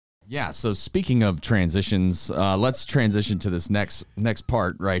Yeah, so speaking of transitions, let's transition to this next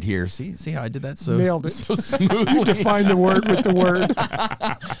part right here. See how I did that Nailed it. so smoothly? You define the word with the word.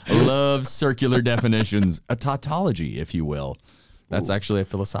 I love circular definitions. A tautology, if you will. That's actually a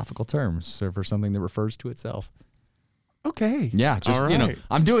philosophical term for something that refers to itself. Okay. Yeah, just, All right.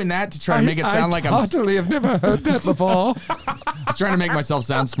 I'm doing that to try to make it sound like I totally have never heard that before. I'm trying to make myself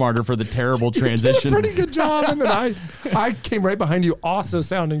sound smarter for the terrible transition. You did a pretty good job. And then I came right behind you also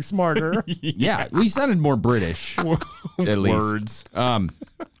sounding smarter. Yeah, we sounded more British, at least. Words.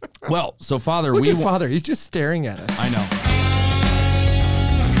 Well, so Father, Look at Father. He's just staring at us. I know.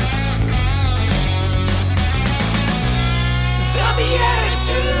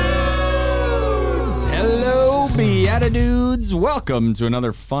 Hello, Beatitudes. Welcome to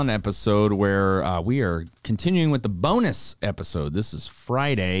another fun episode where we are continuing with the bonus episode. This is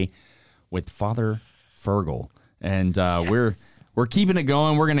Friday with Father Fergal. And we're keeping it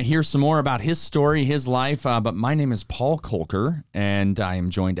going. We're going to hear some more about his story, his life. But my name is Paul Kolker, and I am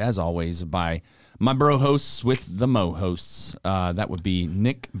joined, as always, by my bro hosts with the Mo hosts. That would be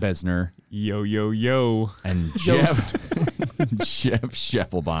Nick Besner. Yo, yo, yo. And Jeff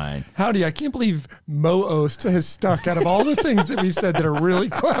Scheffelbein. Howdy, I can't believe Mo-ost has stuck out of all the things that we've said that are really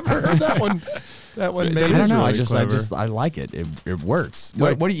clever. That one made I don't know. really I like it. It works.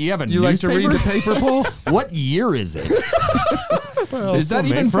 What do you have a You like to newspaper? read the paper, Paul? What year is it? Well, Is that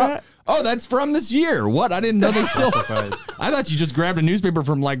even made from? that? Oh, that's from this year. What? I didn't know they still. I thought you just grabbed a newspaper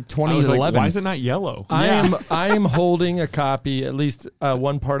from like I was 2011. like, why is it not yellow? I am holding a copy, at least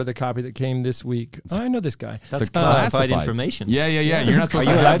one part of the copy that came this week. I know this guy. That's It's classified classified information. Yeah. You're not Are supposed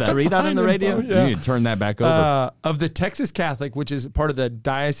you to have allowed that. to read that on the radio? Yeah. You need to turn that back over. Of the Texas Catholic, which is part of the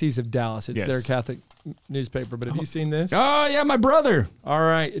Diocese of Dallas. It's Yes. their Catholic newspaper. But have you seen this? Oh yeah, my brother. All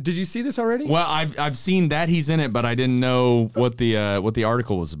right. Did you see this already? Well, I've seen that he's in it, but I didn't know what the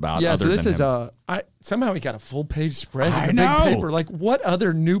article was about. Yeah, other so this than is him. somehow he got a full page spread I in a know. big paper. Like what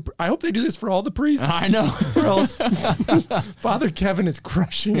other I hope they do this for all the priests. I know. Or else Father Kevin is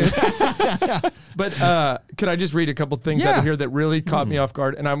crushing it. But could I just read a couple things out of here that really caught me off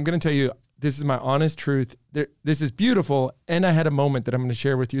guard? And I'm going to tell you, this is my honest truth. This is beautiful, and I had a moment that I'm going to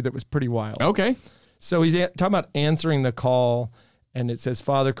share with you that was pretty wild. Okay. So he's talking about answering the call, and it says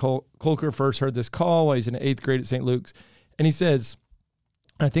Father Kolker first heard this call while he's in 8th grade at St. Luke's, and he says,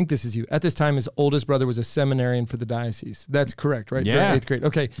 I think this is you. At this time, his oldest brother was a seminarian for the diocese. That's correct, right? Yeah. 8th grade.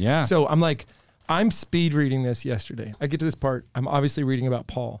 Okay. Yeah. So I'm speed reading this yesterday. I get to this part. I'm obviously reading about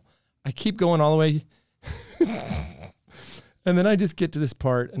Paul. I keep going all the way. And then I just get to this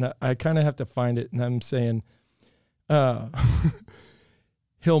part, and I kind of have to find it. And I'm saying,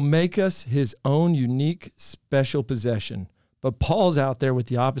 he'll make us his own unique, special possession. But Paul's out there with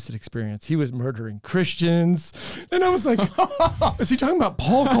the opposite experience. He was murdering Christians. And I was like, is he talking about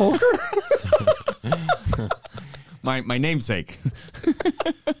Paul Kolker? My namesake.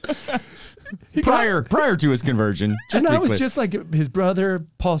 prior to his conversion. And I was just like, his brother,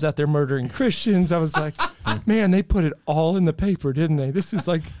 Paul's out there murdering Christians. I was like, man, they put it all in the paper, didn't they? This is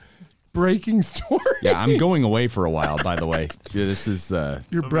like breaking story. Yeah, I'm going away for a while, by the way. Yeah, this is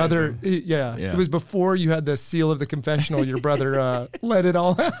Your brother, yeah. It was before you had the seal of the confessional. Your brother let it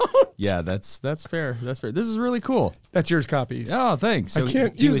all out. yeah, that's fair. That's fair. This is really cool. That's yours copies. Oh, thanks. I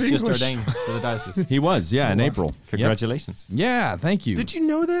can't He use was just English. ordained for the diocese. He was, yeah, in April. Congratulations. Yep. Yeah, thank you. Did you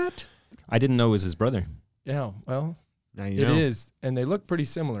know that? I didn't know it was his brother. Yeah, well, Now it you know. is. And they look pretty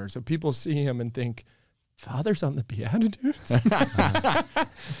similar. So people see him and think, Father's on the Beatitudes?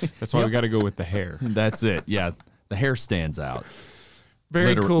 That's why we got to go with the hair. That's it. Yeah, the hair stands out.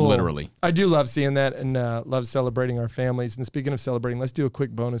 Very cool. Literally. I do love seeing that and love celebrating our families. And speaking of celebrating, let's do a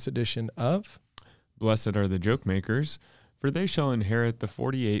quick bonus edition of... Blessed are the joke makers, for they shall inherit the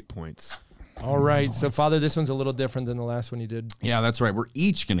 48 points. All right. So, Father, this one's a little different than the last one you did. Yeah, that's right. We're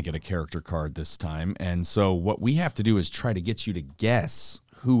each going to get a character card this time. And so what we have to do is try to get you to guess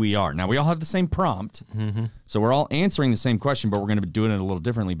who we are. Now, we all have the same prompt. Mm-hmm. So we're all answering the same question, but we're going to be doing it a little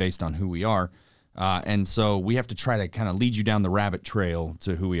differently based on who we are. And so we have to try to kind of lead you down the rabbit trail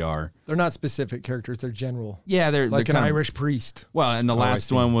to who we are. They're not specific characters. They're general. Yeah, they're Like they're an kind of- Irish priest. Well, and the I last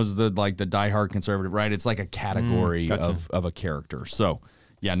see. one was the diehard conservative, right? It's like a category Gotcha. of a character. So,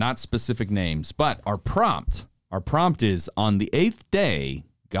 yeah, not specific names, but our prompt is on the 8th day,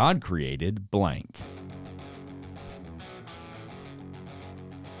 God created blank.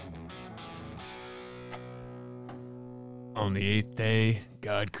 On the 8th day,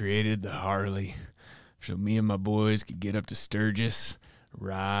 God created the Harley, so me and my boys could get up to Sturgis,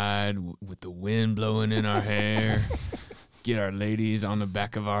 ride with the wind blowing in our hair, get our ladies on the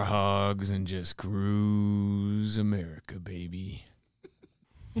back of our hogs, and just cruise America, baby.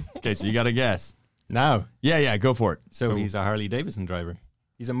 Okay, so you got to guess. Now, Yeah, go for it. so he's a Harley Davidson driver.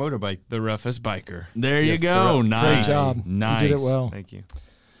 He's a motorbike. The roughest biker. There you Yes, go. Nice. Great job. Nice. You did it well. Thank you.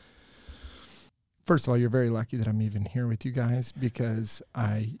 First of all, you're very lucky that I'm even here with you guys because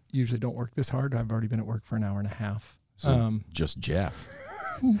I usually don't work this hard. I've already been at work for an hour and a half. So it's just Jeff.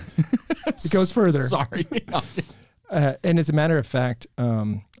 It goes further. Sorry. And as a matter of fact,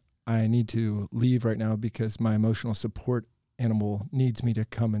 I need to leave right now because my emotional support animal needs me to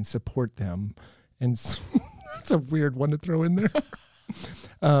come and support them. And that's a weird one to throw in there.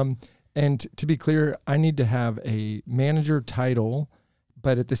 And to be clear, I need to have a manager title,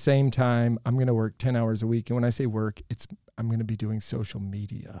 but at the same time, I'm going to work 10 hours a week. And when I say work, I'm going to be doing social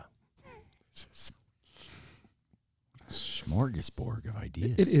media. Smorgasbord of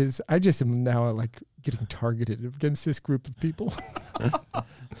ideas. It is. I just am now like getting targeted against this group of people.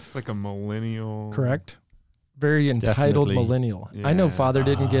 It's like a millennial. Correct? Very entitled Definitely. millennial. I know Yeah. Father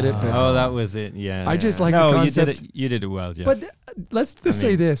didn't get it, but Oh, that was it. Yeah. I just like no, the concept. you did it well, Jeff. But let's just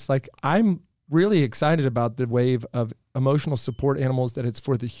say this: like, I'm really excited about the wave of emotional support animals that it's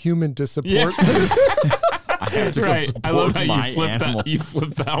for the human to support. I have to go Right. I love support how my you flip animal. that. You flip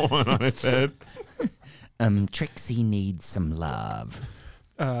that one on its head. Trixie needs some love.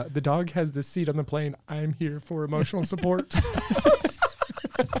 The dog has the seat on the plane. I'm here for emotional support.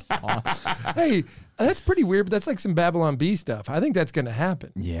 Awesome. Hey, that's pretty weird, but that's like some Babylon Bee stuff. I think that's going to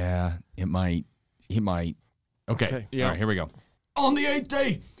happen. Yeah, it might. He might. Okay. Okay. All right, here we go. On the 8th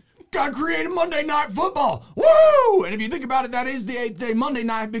day, God created Monday Night Football. Woo! And if you think about it, that is the 8th day, Monday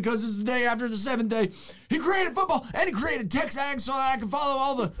night, because it's the day after the 7th day. He created football, and he created Texags so that I can follow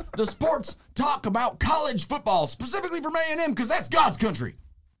all the sports talk about college football, specifically from A&M, because that's God's country.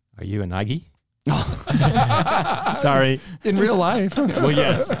 Are you an Aggie? Sorry. In real life. Well,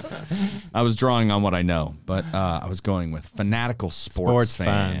 yes. I was drawing on what I know, but I was going with fanatical sports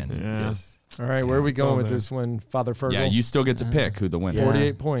fan. Yeah. Yes. All right, where are we it's all going with there. this one, Father Fergal? Yeah, you still get to pick who the winner is.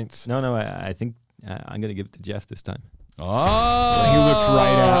 48 points. No, I think I'm going to give it to Jeff this time. Oh, He looked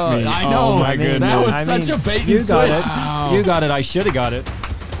right at me. I know. Oh, my goodness. That was I such mean, a bait and you switch. got it. Wow. You got it. I should have got it.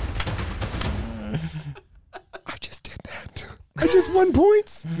 I just did that. I just won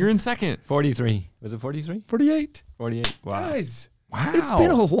points. You're in second. 43. Was it 43? 48. 48. Wow. Guys, Wow. it's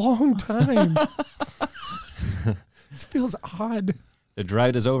been a long time. This feels odd. The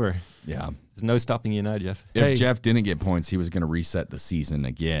drought is over. Yeah. There's no stopping you now, Jeff. If Hey. Jeff didn't get points, he was going to reset the season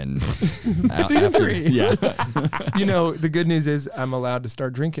again. Season 3. Yeah. You know, the good news is I'm allowed to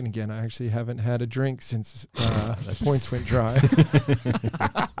start drinking again. I actually haven't had a drink since points went dry.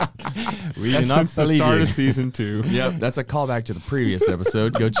 We do That's not since the believe start you. of season 2. Yep. That's a callback to the previous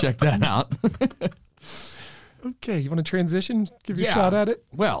episode. Go check that out. Okay, you want to transition? Give you Yeah. a shot at it?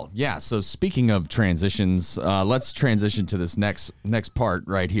 Well, yeah. So speaking of transitions, let's transition to this next part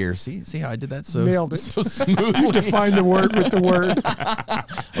right here. See how I did that so Nailed it. so smoothly. You define the word with the word. I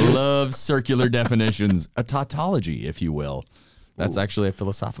love circular definitions, a tautology, if you will. That's actually a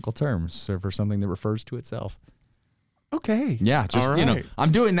philosophical term for something that refers to itself. Okay. Yeah, just All you know, right.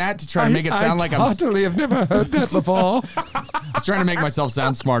 I'm doing that to try to make it sound like I'm totally have never heard that before. trying to make myself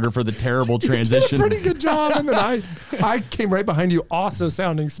sound smarter for the terrible You did transition. a pretty good job, and then I came right behind you, also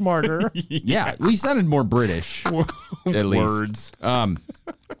sounding smarter. Yeah, we sounded more British, at least. Words.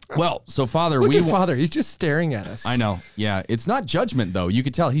 Well, so Father, Look we at Father; he's just staring at us. I know. Yeah, it's not judgment though. You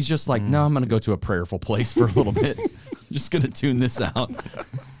could tell he's just like, no, I'm going to go to a prayerful place for a little bit. Just going to tune this out.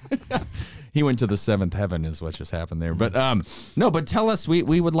 He went to the seventh heaven is what just happened there. But no, but tell us, we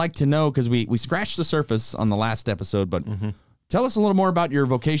would like to know, because we scratched the surface on the last episode, but tell us a little more about your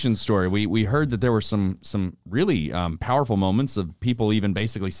vocation story. We heard that there were some really powerful moments of people even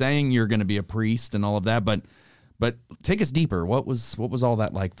basically saying you're going to be a priest and all of that. But take us deeper. What was all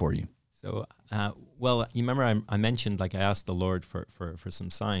that like for you? So, well, you remember I mentioned, like, I asked the Lord for some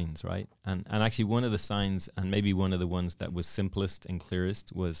signs, right? And actually one of the signs, and maybe one of the ones that was simplest and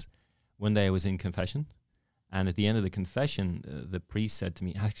clearest, was one day I was in confession. And at the end of the confession, the priest said to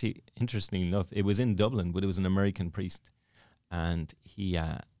me, actually, interestingly enough, it was in Dublin, but it was an American priest. And he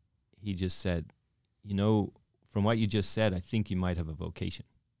just said, you know, from what you just said, I think you might have a vocation.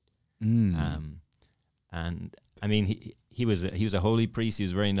 And I mean, he was a holy priest. He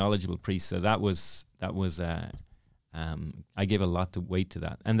was a very knowledgeable priest. So that was I gave a lot of weight to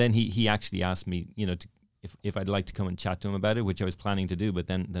that. And then he actually asked me, you know, if I'd like to come and chat to him about it, which I was planning to do. But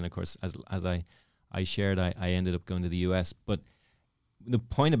then of course, as I shared, I ended up going to the US. But the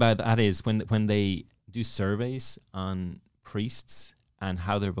point about that is when they do surveys on priests and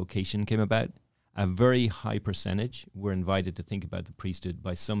how their vocation came about, a very high percentage were invited to think about the priesthood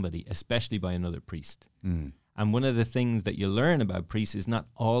by somebody, especially by another priest. And one of the things that you learn about priests is not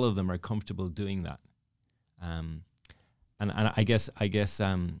all of them are comfortable doing that. And I guess I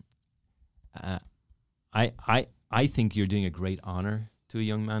think you're doing a great honor to a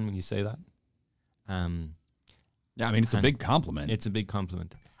young man when you say that. Yeah, I mean, it's a big compliment. It's a big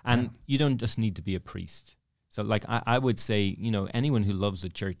compliment. And you don't just need to be a priest. So like I would say, anyone who loves the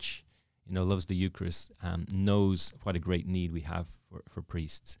church, loves the Eucharist, knows what a great need we have for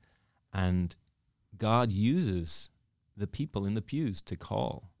priests. And God uses the people in the pews to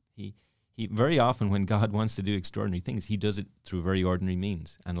call. He very often, when God wants to do extraordinary things, he does it through very ordinary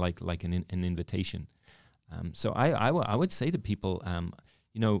means and like an invitation. So I would say to people,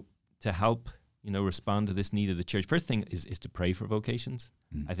 to help, respond to this need of the church. First thing is to pray for vocations.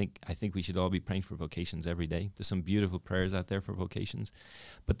 I think we should all be praying for vocations every day. There's some beautiful prayers out there for vocations.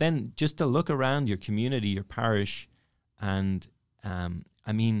 But then just to look around your community, your parish, and the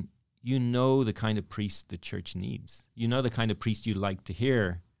kind of priest the church needs. The kind of priest you like to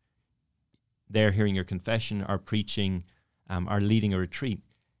hear. They're hearing your confession, or preaching, or leading a retreat.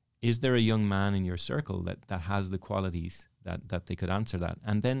 Is there a young man in your circle that has the qualities that they could answer that?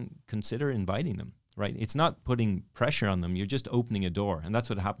 And then consider inviting them, right? It's not putting pressure on them. You're just opening a door. And that's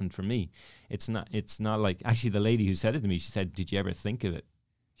what happened for me. It's not like, actually the lady who said it to me, she said, "Did you ever think of it?"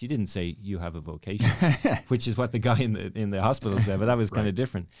 She didn't say, "You have a vocation," which is what the guy in the hospital said, but that was kind of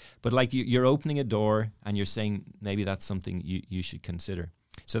different. But like you're opening a door and you're saying, maybe that's something you should consider.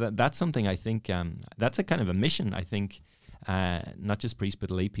 So that's something I think, that's a kind of a mission I think, not just priests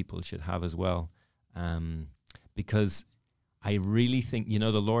but lay people should have as well. Because I really think, the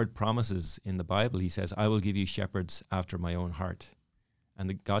Lord promises in the Bible, he says, "I will give you shepherds after my own heart."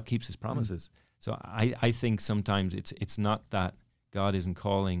 And God keeps his promises. So I think sometimes it's not that God isn't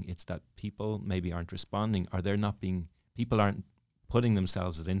calling, it's that people maybe aren't responding, or people aren't putting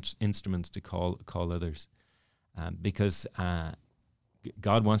themselves as instruments to call others. Because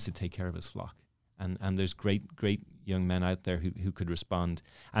God wants to take care of his flock. And there's great young men out there who could respond.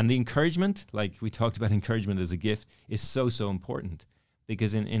 And the encouragement, like we talked about encouragement as a gift, is so important.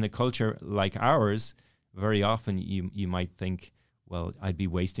 Because in a culture like ours, very often you might think, well, I'd be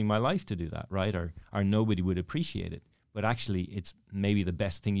wasting my life to do that, right? Or nobody would appreciate it. But actually, it's maybe the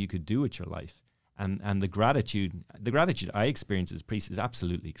best thing you could do with your life. And the gratitude I experience as a priest is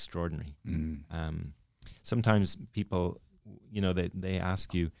absolutely extraordinary. Sometimes people, they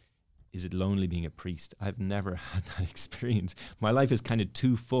ask you, is it lonely being a priest? I've never had that experience. My life is kind of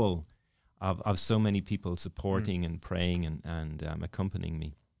too full of so many people supporting and praying and accompanying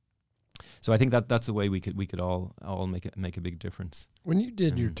me. So I think that's a way we could all make a big difference. When you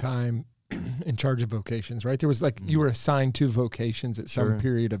did your time in charge of vocations, right? There was you were assigned to vocations at some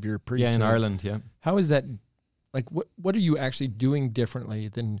period of your priesthood. Yeah, in Ireland, yeah. How is that, what are you actually doing differently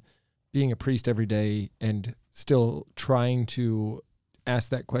than being a priest every day and still trying to ask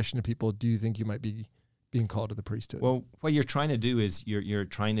that question to people? Do you think you might be being called to the priesthood? Well, what you're trying to do is you're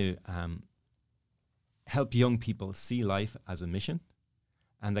trying to help young people see life as a mission,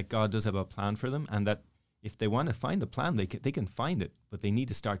 and that God does have a plan for them, and that if they want to find the plan, they can find it, but they need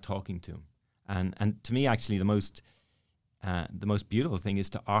to start talking to him. And to me, actually, the most beautiful thing is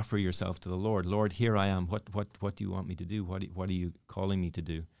to offer yourself to the Lord. Lord, here I am. What do you want me to do? What are you calling me to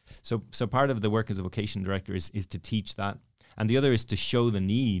do? So part of the work as a vocation director is to teach that, and the other is to show the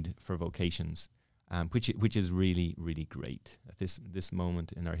need for vocations, which is really, really great at this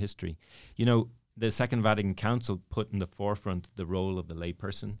moment in our history. The Second Vatican Council put in the forefront the role of the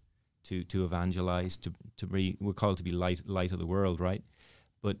layperson to evangelize, we're called to be light of the world, right?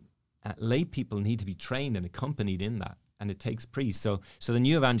 But lay people need to be trained and accompanied in that, and it takes priests. So the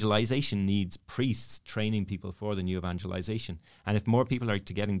new evangelization needs priests training people for the new evangelization. And if more people are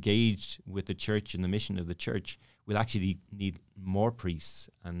to get engaged with the church and the mission of the church, we'll actually need more priests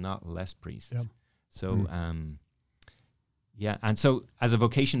and not less priests. Yeah. So, and so as a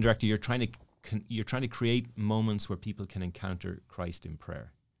vocation director, you're trying to create moments where people can encounter Christ in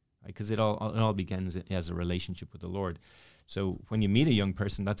prayer, right? Because it all begins as a relationship with the Lord. So when you meet a young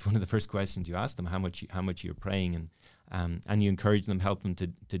person, that's one of the first questions you ask them: how much you're praying, and you encourage them, help them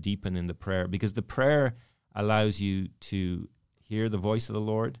to deepen in the prayer, because the prayer allows you to hear the voice of the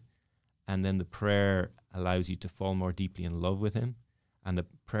Lord, and then the prayer allows you to fall more deeply in love with Him, and the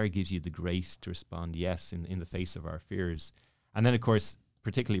prayer gives you the grace to respond yes in the face of our fears. And then, of course,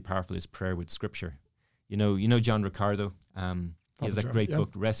 particularly powerful is prayer with Scripture. You know John Ricardo. He has that great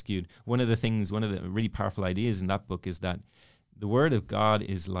book, Rescued. One of the really powerful ideas in that book is that the Word of God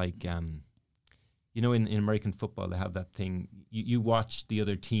is like, in American football, they have that thing. You watch the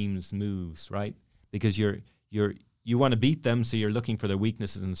other team's moves, right? Because you want to beat them, so you're looking for their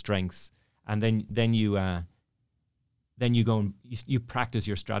weaknesses and strengths, and then you then you go and you practice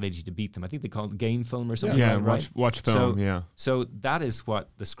your strategy to beat them. I think they call it game film or something. Yeah, like that, right? watch film. So that is what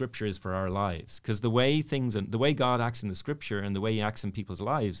the scripture is for our lives, because the way God acts in the scripture and the way he acts in people's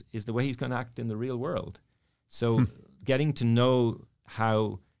lives is the way he's going to act in the real world. So getting to know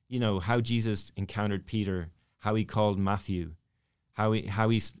how Jesus encountered Peter, how he called Matthew, how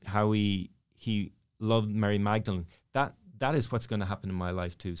he loved Mary Magdalene, that is what's going to happen in my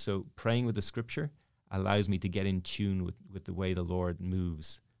life too. So praying with the scripture allows me to get in tune with the way the Lord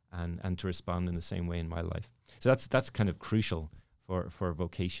moves and to respond in the same way in my life. So that's kind of crucial for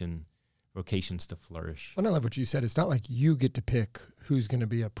vocations to flourish. Well, I love what you said. It's not like you get to pick who's going to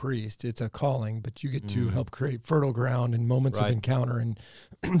be a priest. It's a calling, but you get to help create fertile ground and moments of encounter and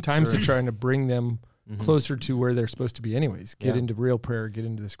times to trying to bring them closer to where they're supposed to be anyways. Get into real prayer, get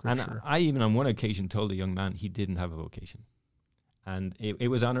into the scripture. And I even on one occasion told a young man he didn't have a vocation. And it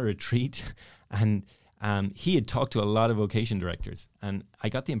was on a retreat, and he had talked to a lot of vocation directors, and I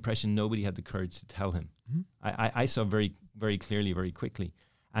got the impression nobody had the courage to tell him. I saw very, very clearly, very quickly.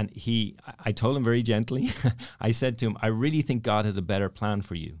 And I told him very gently, I said to him, I really think God has a better plan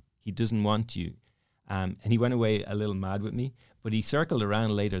for you. He doesn't want you. And he went away a little mad with me, but he circled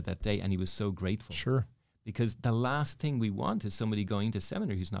around later that day, and he was so grateful. Sure. Because the last thing we want is somebody going to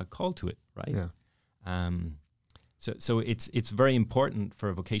seminary who's not called to it, right? Yeah. So it's very important for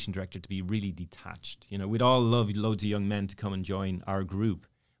a vocation director to be really detached. We'd all love loads of young men to come and join our group,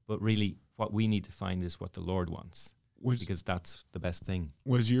 but really what we need to find is what the Lord wants, because that's the best thing.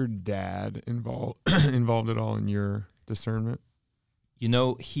 Was your dad involved at all in your discernment?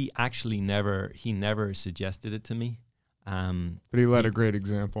 He actually never suggested it to me. But he led a great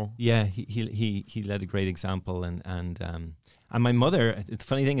example. Yeah, he led a great example, and my mother. The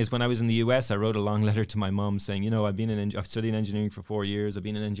funny thing is, when I was in the US, I wrote a long letter to my mom saying, I've studied engineering for 4 years. I've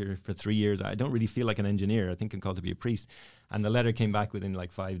been an engineer for 3 years. I don't really feel like an engineer. I think I'm called to be a priest. And the letter came back within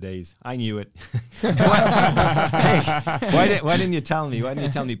like 5 days. I knew it. Hey, why didn't you tell me? Why didn't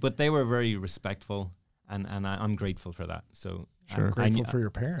you tell me? But they were very respectful, and I'm grateful for that. So sure. I'm grateful for your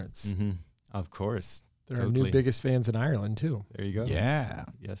parents. Of course. They're our new biggest fans in Ireland, too. There you go. Yeah.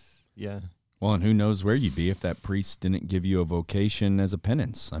 Yes. Yeah. Well, and who knows where you'd be if that priest didn't give you a vocation as a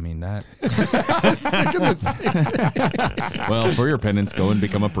penance. I mean, that. Well, for your penance, go and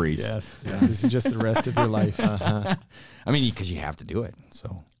become a priest. Yes. Yeah. This is just the rest of your life. I mean, because you have to do it.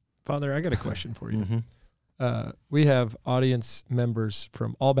 So, Father, I got a question for you. We have audience members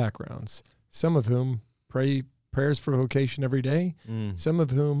from all backgrounds, some of whom pray prayers for vocation every day, some of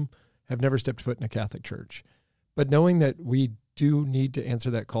whom have never stepped foot in a Catholic church. But knowing that we do need to answer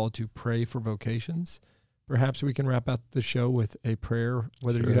that call to pray for vocations, perhaps we can wrap out the show with a prayer,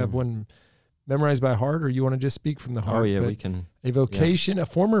 whether you have one memorized by heart or you want to just speak from the heart. Oh, yeah, but we can. A vocation, a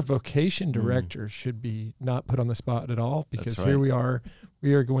former vocation director should be not put on the spot at all, because here we are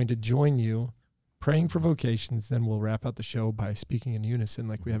going to join you praying for vocations. Then we'll wrap out the show by speaking in unison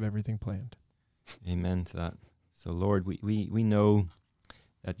like we have everything planned. Amen to that. So, Lord, we know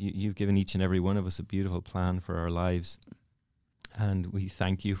that you've given each and every one of us a beautiful plan for our lives. And we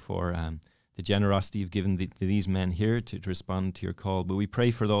thank you for the generosity you've given these men here to respond to your call. But we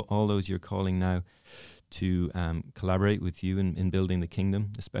pray for all those you're calling now to collaborate with you in building the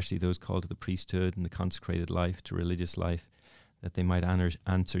kingdom, especially those called to the priesthood and the consecrated life, to religious life, that they might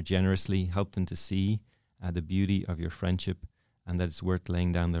answer generously, help them to see the beauty of your friendship, and that it's worth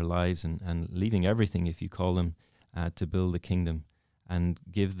laying down their lives and leaving everything, if you call them, to build the kingdom. And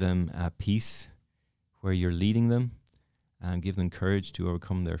give them peace where you're leading them, and give them courage to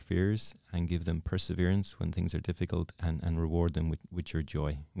overcome their fears, and give them perseverance when things are difficult, and reward them with your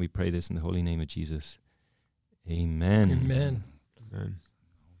joy. We pray this in the holy name of Jesus. Amen. Amen. Amen.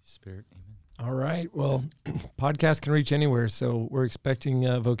 Holy Spirit, amen. All right. Well, podcasts can reach anywhere, so we're expecting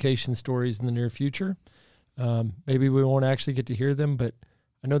vocation stories in the near future. Maybe we won't actually get to hear them, but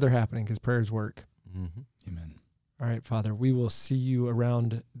I know they're happening because prayers work. Amen. All right, Father, we will see you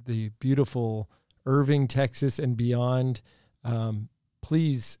around the beautiful Irving, Texas, and beyond.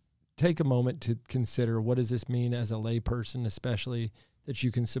 Please take a moment to consider, what does this mean as a lay person, especially that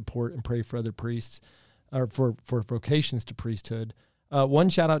you can support and pray for other priests, or for vocations to priesthood. One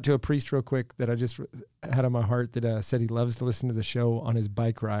shout out to a priest real quick that I just had on my heart that said he loves to listen to the show on his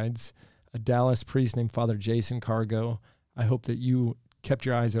bike rides. A Dallas priest named Father Jason Cargo. I hope that you kept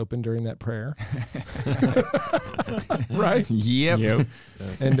your eyes open during that prayer. Right? Yep. Yes.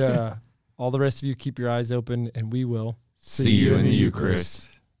 And all the rest of you, keep your eyes open, and we will See you in the Eucharist.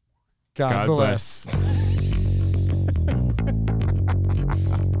 God bless.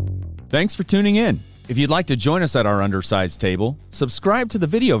 Thanks for tuning in. If you'd like to join us at our undersized table, subscribe to the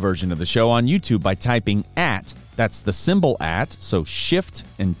video version of the show on YouTube by typing @ that's the symbol @ so shift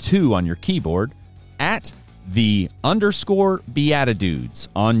and 2 on your keyboard, @the_Beatitudes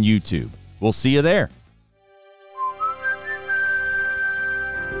on YouTube. We'll see you there.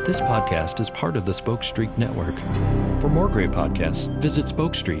 This podcast is part of the Spoke Street Network. For more great podcasts, visit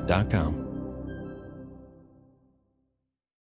spokestreet.com.